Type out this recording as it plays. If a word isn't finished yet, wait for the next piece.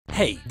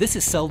Hey, this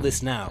is Sell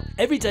This Now.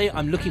 Every day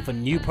I'm looking for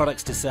new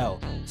products to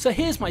sell. So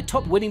here's my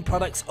top winning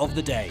products of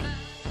the day.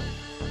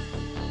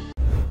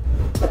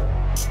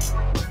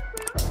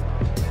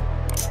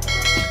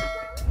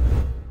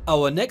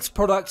 Our next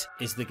product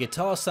is the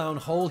Guitar Sound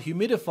Hole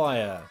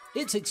Humidifier.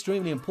 It's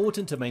extremely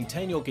important to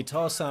maintain your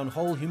guitar sound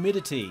hole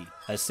humidity.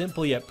 A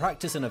simple yet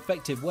practice and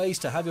effective ways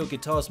to have your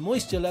guitar's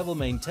moisture level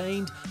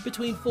maintained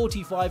between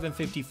 45 and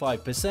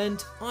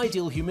 55%,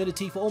 ideal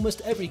humidity for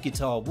almost every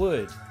guitar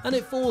would, and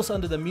it falls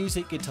under the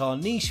music guitar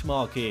niche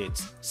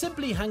market.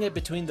 Simply hang it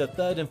between the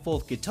 3rd and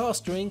 4th guitar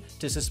string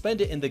to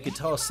suspend it in the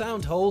guitar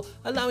sound hole,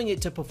 allowing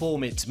it to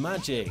perform its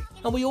magic.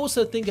 And we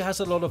also think it has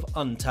a lot of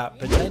untapped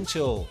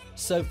potential.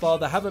 So far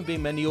there haven't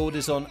been many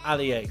orders on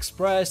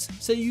AliExpress,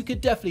 so you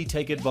could definitely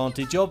take advantage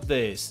of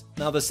this.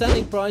 Now the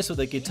selling price of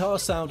the Guitar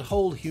Sound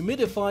Hole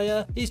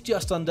Humidifier is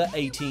just under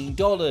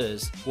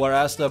 $18,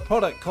 whereas the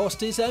product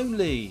cost is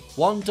only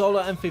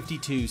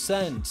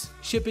 $1.52.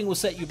 Shipping will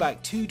set you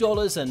back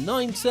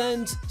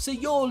 $2.09, so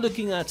you're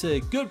looking at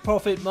a good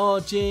profit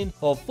margin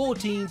of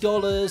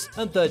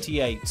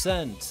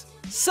 $14.38.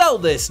 Sell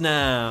this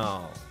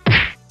now!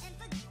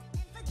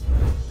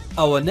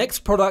 Our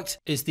next product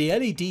is the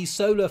LED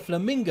Solar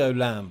Flamingo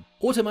Lamp.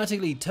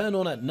 Automatically turn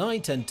on at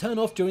night and turn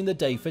off during the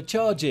day for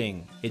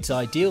charging. It's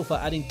ideal for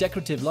adding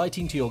decorative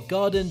lighting to your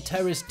garden,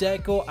 terrace,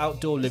 deck or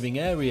outdoor living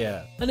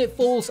area. And it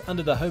falls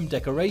under the home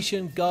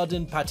decoration,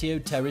 garden, patio,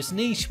 terrace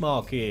niche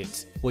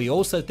market. We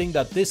also think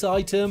that this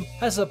item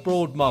has a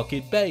broad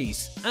market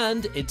base,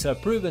 and it's a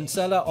proven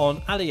seller on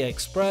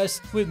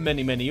AliExpress with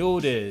many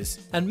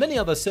orders. And many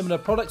other similar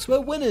products were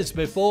winners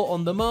before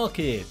on the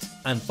market.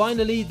 And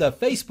finally, the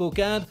Facebook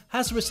ad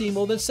has received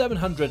more than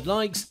 700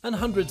 likes and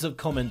hundreds of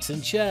comments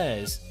and shares.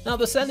 Now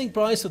the selling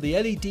price of the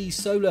LED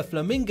Solar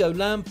Flamingo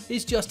Lamp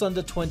is just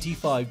under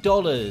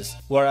 $25,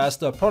 whereas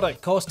the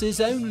product cost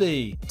is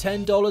only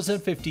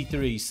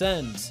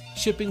 $10.53.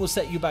 Shipping will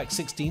set you back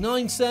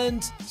 69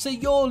 cents, so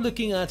you're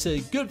looking at a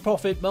good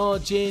profit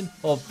margin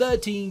of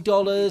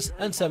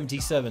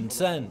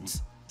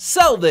 $13.77.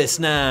 Sell this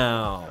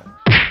now!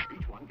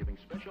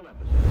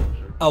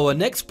 Our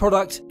next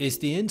product is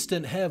the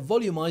Instant Hair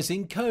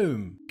Volumizing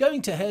Comb.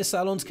 Going to hair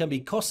salons can be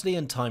costly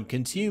and time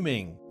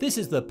consuming. This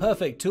is the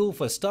perfect tool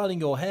for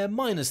styling your hair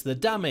minus the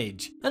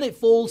damage, and it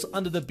falls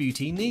under the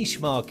beauty niche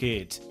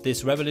market.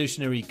 This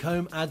revolutionary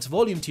comb adds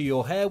volume to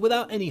your hair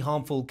without any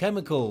harmful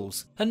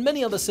chemicals, and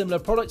many other similar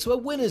products were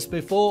winners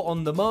before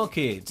on the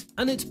market,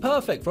 and it's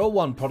perfect for a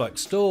one product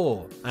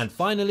store. And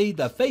finally,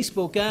 the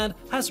Facebook ad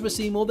has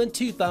received more than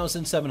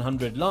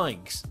 2,700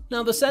 likes.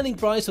 Now the selling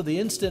price of the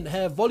Instant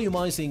Hair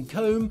Volumizing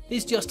Comb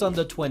is just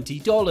under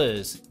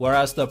 $20,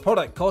 whereas the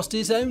product cost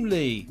is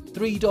only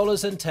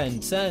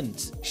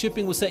 $3.10.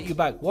 Shipping will set you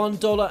back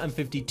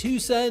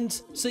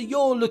 $1.52, so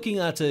you're looking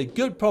at a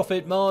good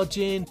profit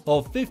margin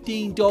of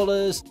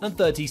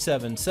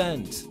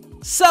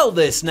 $15.37. Sell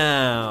this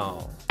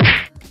now!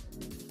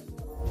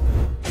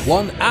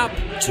 One app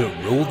to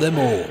rule them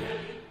all.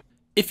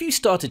 If you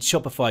started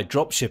Shopify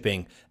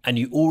Dropshipping and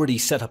you already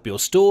set up your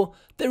store,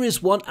 there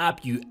is one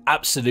app you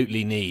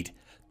absolutely need.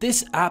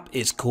 This app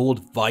is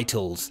called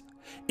Vitals.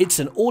 It's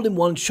an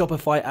all-in-one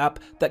Shopify app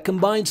that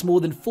combines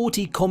more than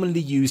 40 commonly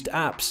used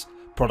apps,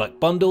 product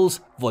bundles,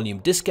 volume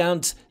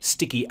discounts,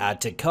 sticky add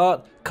to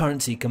cart,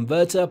 currency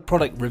converter,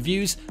 product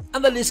reviews,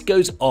 and the list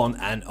goes on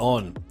and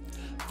on.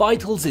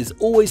 Vitals is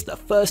always the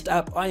first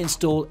app I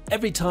install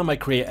every time I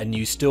create a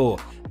new store,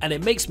 and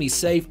it makes me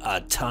save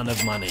a ton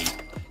of money.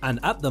 And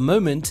at the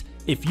moment,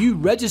 if you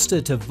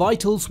register to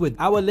Vitals with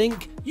our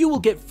link, you will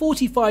get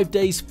 45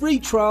 days free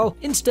trial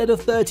instead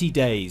of 30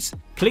 days.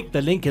 Click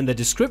the link in the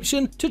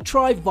description to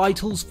try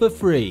Vitals for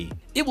free.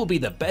 It will be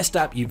the best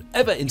app you've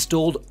ever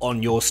installed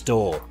on your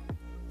store.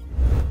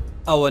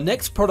 Our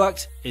next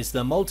product is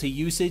the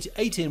multi-usage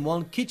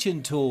 8-in-1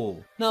 kitchen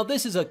tool. Now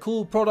this is a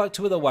cool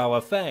product with a wow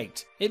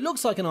effect. It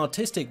looks like an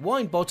artistic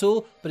wine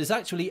bottle, but it's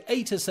actually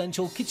 8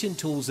 essential kitchen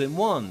tools in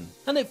one,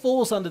 and it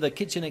falls under the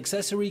kitchen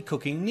accessory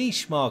cooking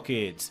niche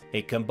market.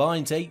 It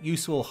combines 8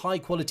 useful high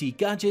quality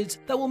gadgets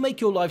that will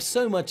make your life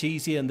so much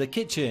easier in the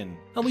kitchen,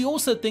 and we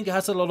also think it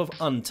has a lot of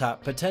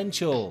untapped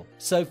potential.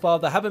 So far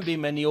there haven't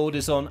been many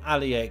orders on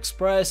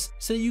AliExpress,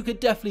 so you could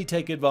definitely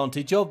take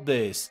advantage of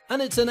this,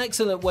 and it's an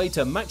excellent way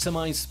to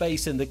maximize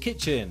space in the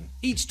kitchen.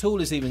 Each tool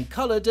is even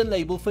colored and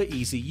labeled for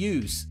easy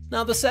use.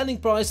 Now the selling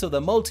price of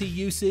the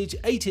multi-usage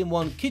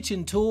 8-in-1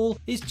 kitchen tool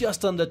is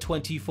just under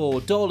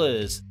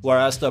 $24,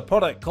 whereas the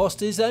product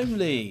cost is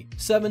only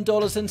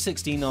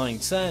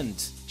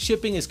 $7.69.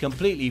 Shipping is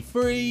completely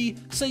free,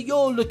 so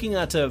you're looking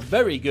at a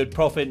very good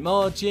profit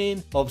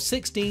margin of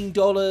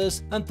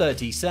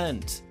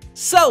 $16.30.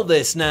 Sell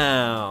this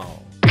now!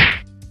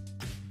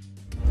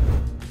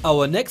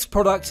 Our next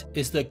product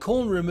is the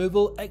Corn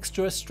Removal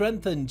Extra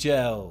Strengthen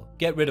Gel.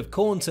 Get rid of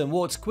corns and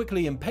warts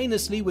quickly and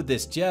painlessly with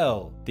this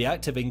gel. The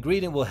active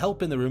ingredient will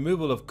help in the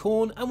removal of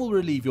corn and will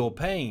relieve your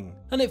pain.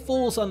 And it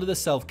falls under the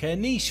self-care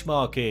niche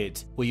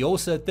market. We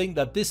also think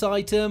that this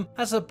item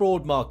has a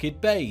broad market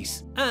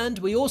base, and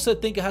we also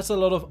think it has a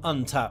lot of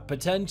untapped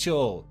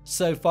potential.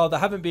 So far there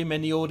haven't been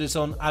many orders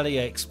on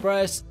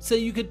AliExpress, so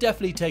you could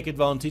definitely take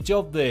advantage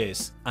of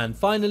this. And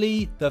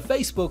finally, the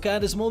Facebook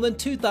ad has more than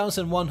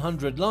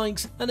 2,100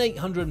 likes and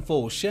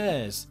 804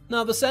 shares.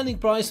 Now the selling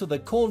price for the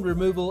Corn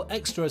Removal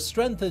Extra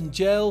Strengthen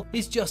Gel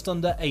is just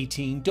under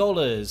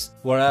 $18,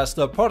 whereas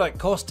the product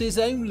cost is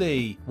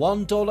only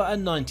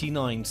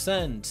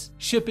 $1.99.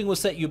 Shipping will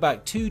set you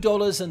back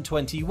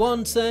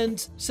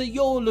 $2.21, so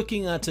you're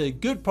looking at a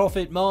good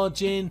profit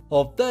margin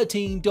of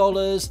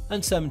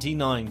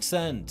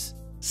 $13.79.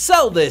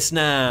 Sell this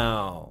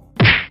now!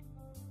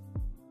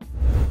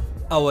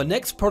 Our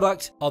next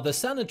product are the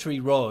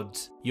sanitary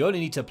rods. You only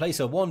need to place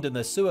a wand in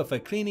the sewer for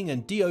cleaning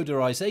and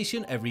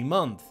deodorization every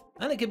month,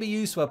 and it can be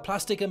used for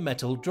plastic and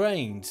metal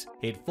drains.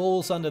 It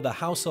falls under the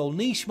household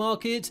niche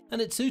market,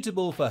 and it's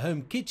suitable for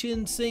home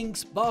kitchens,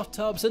 sinks,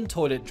 bathtubs and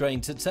toilet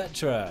drains,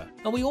 etc.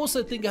 And we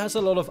also think it has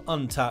a lot of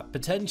untapped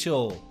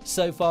potential.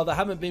 So far there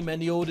haven't been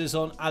many orders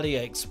on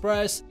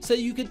AliExpress, so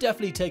you could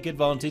definitely take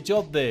advantage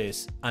of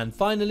this. And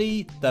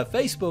finally, the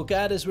Facebook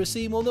ad has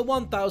received more than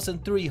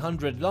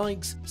 1,300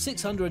 likes,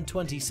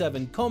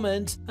 627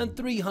 comments and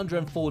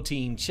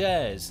 314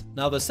 shares.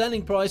 Now the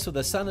selling price for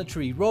the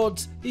sanitary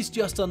rods is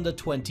just under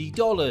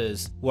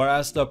 $20,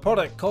 whereas the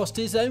product cost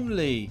is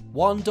only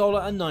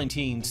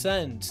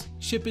 $1.19.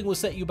 Shipping will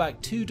set you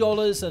back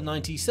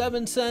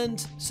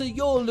 $2.97, so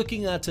you're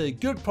looking at a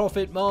good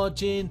profit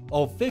margin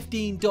of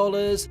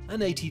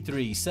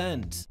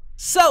 $15.83.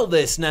 Sell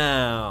this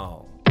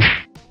now!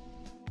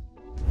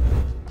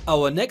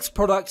 Our next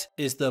product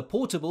is the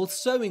portable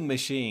sewing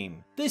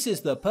machine. This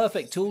is the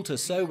perfect tool to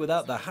sew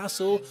without the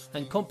hassle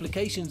and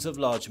complications of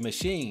large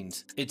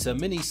machines. It's a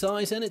mini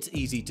size and it's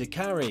easy to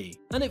carry,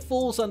 and it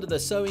falls under the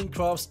sewing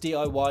crafts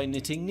DIY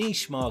knitting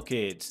niche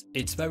market.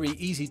 It's very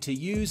easy to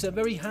use and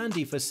very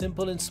handy for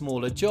simple and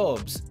smaller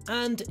jobs,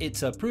 and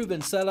it's a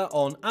proven seller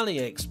on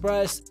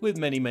AliExpress with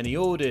many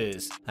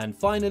orders. And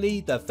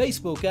finally, the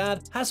Facebook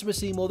ad has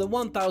received more than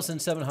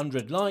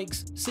 1,700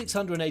 likes,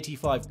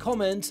 685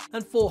 comments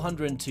and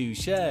 402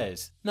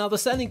 shares. Now the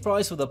selling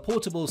price for the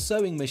portable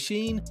sewing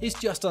machine is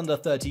just under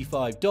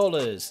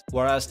 $35,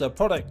 whereas the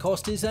product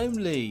cost is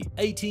only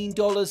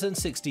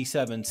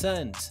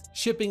 $18.67.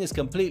 Shipping is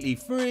completely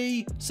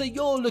free, so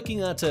you're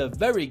looking at a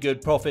very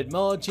good profit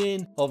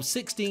margin of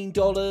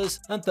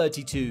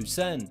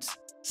 $16.32.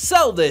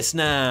 Sell this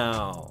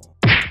now!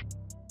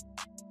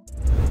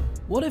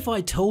 What if I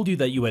told you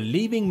that you were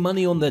leaving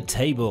money on the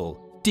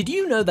table? Did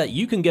you know that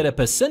you can get a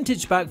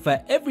percentage back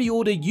for every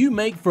order you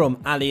make from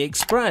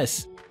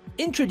AliExpress?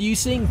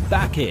 Introducing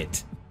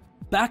Backit.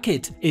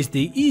 Backit is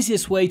the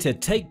easiest way to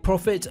take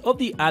profit of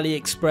the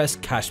AliExpress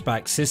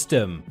cashback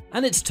system,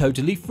 and it's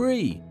totally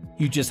free.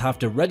 You just have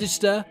to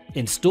register,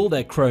 install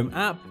their Chrome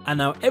app, and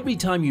now every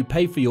time you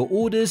pay for your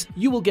orders,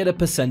 you will get a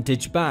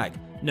percentage back.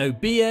 No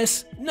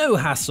BS, no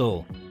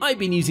hassle. I've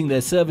been using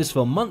their service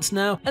for months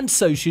now, and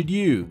so should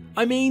you.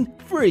 I mean,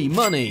 free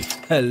money.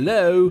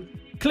 Hello?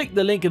 Click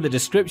the link in the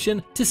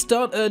description to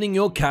start earning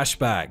your cash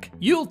back.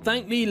 You'll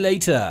thank me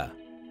later.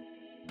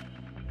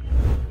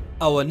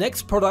 Our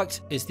next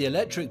product is the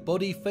electric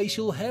body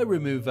facial hair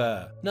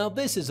remover. Now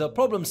this is a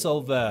problem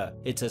solver.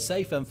 It's a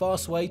safe and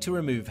fast way to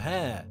remove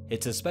hair.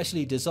 It's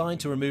especially designed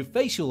to remove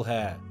facial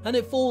hair, and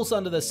it falls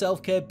under the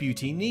self-care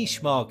beauty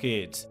niche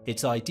market.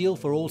 It's ideal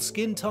for all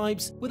skin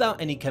types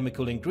without any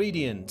chemical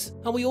ingredients,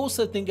 and we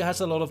also think it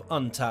has a lot of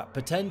untapped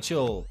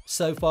potential.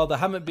 So far there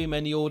haven't been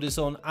many orders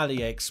on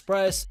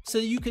AliExpress, so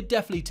you could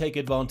definitely take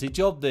advantage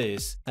of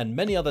this, and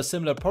many other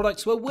similar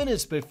products were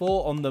winners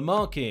before on the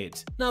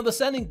market. Now the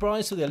selling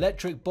price for the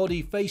electric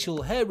body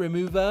facial hair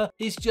remover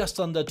is just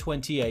under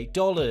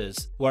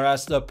 $28,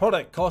 whereas the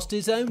product cost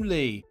is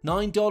only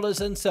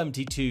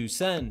 $9.72.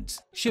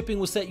 Shipping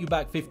will set you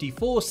back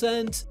 54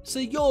 cents, so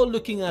you're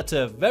looking at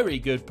a very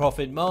good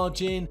profit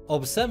margin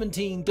of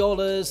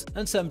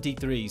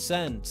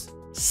 $17.73.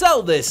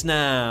 Sell this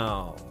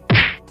now!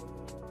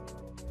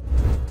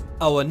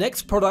 Our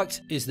next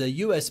product is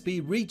the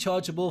USB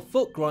rechargeable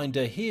foot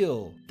grinder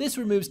heel. This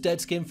removes dead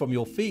skin from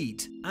your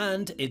feet,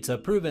 and it's a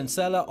proven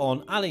seller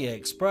on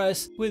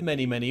AliExpress with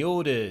many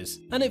orders,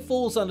 and it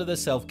falls under the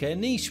self-care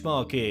niche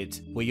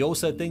market. We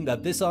also think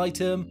that this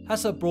item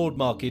has a broad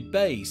market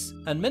base,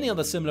 and many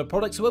other similar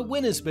products were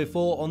winners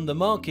before on the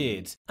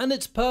market, and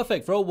it's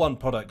perfect for a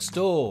one-product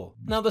store.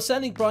 Now the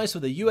selling price for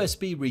the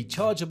USB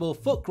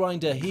rechargeable foot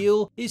grinder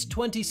heel is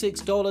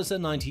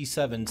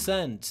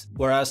 $26.97,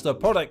 whereas the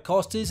product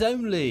cost is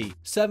only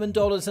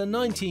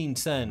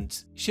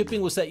 $7.19.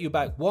 Shipping will set you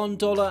back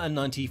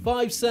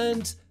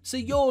 $1.95, so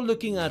you're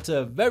looking at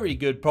a very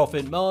good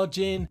profit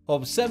margin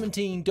of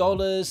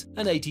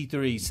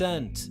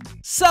 $17.83.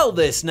 Sell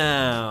this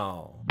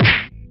now!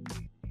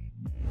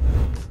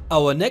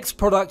 Our next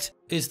product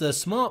is the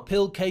smart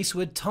pill case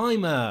with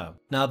timer.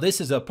 Now this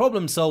is a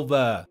problem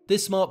solver.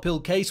 This smart pill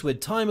case with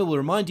timer will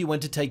remind you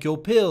when to take your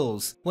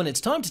pills. When it's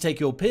time to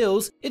take your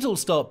pills, it'll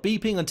start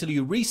beeping until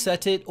you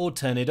reset it or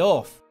turn it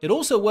off. It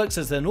also works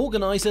as an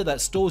organizer that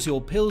stores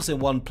your pills in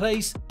one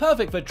place,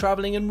 perfect for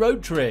traveling and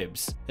road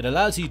trips. It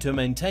allows you to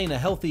maintain a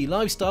healthy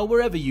lifestyle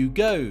wherever you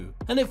go,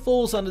 and it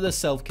falls under the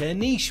self-care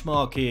niche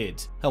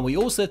market. And we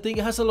also think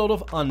it has a lot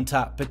of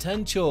untapped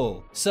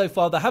potential. So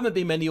far there haven't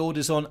been many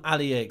orders on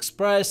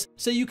AliExpress,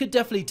 so you could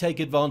definitely take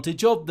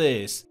advantage of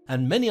this.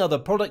 And many other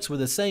products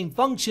with the same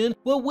function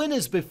were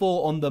winners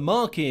before on the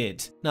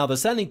market. Now the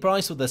selling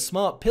price of the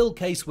smart pill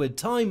case with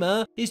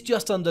timer is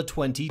just under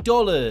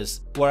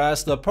 $20,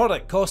 whereas the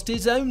product cost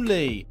is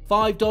only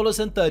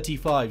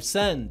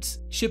 $5.35.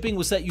 Shipping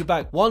will set you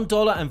back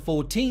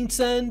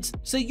 $1.14,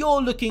 so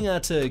you're looking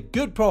at a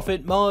good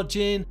profit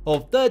margin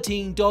of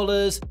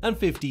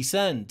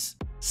 $13.50.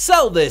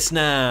 Sell this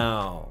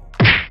now!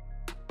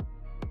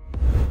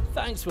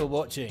 Thanks for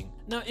watching.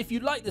 Now if you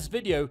like this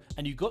video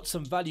and you got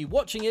some value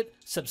watching it,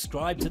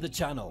 subscribe to the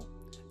channel.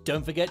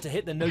 Don't forget to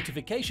hit the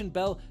notification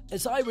bell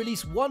as I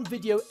release one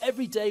video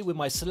every day with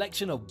my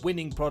selection of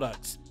winning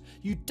products.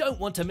 You don't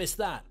want to miss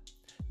that.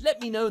 Let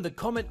me know in the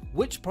comment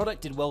which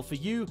product did well for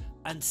you,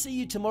 and see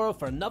you tomorrow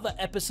for another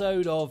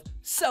episode of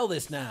Sell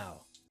This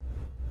Now.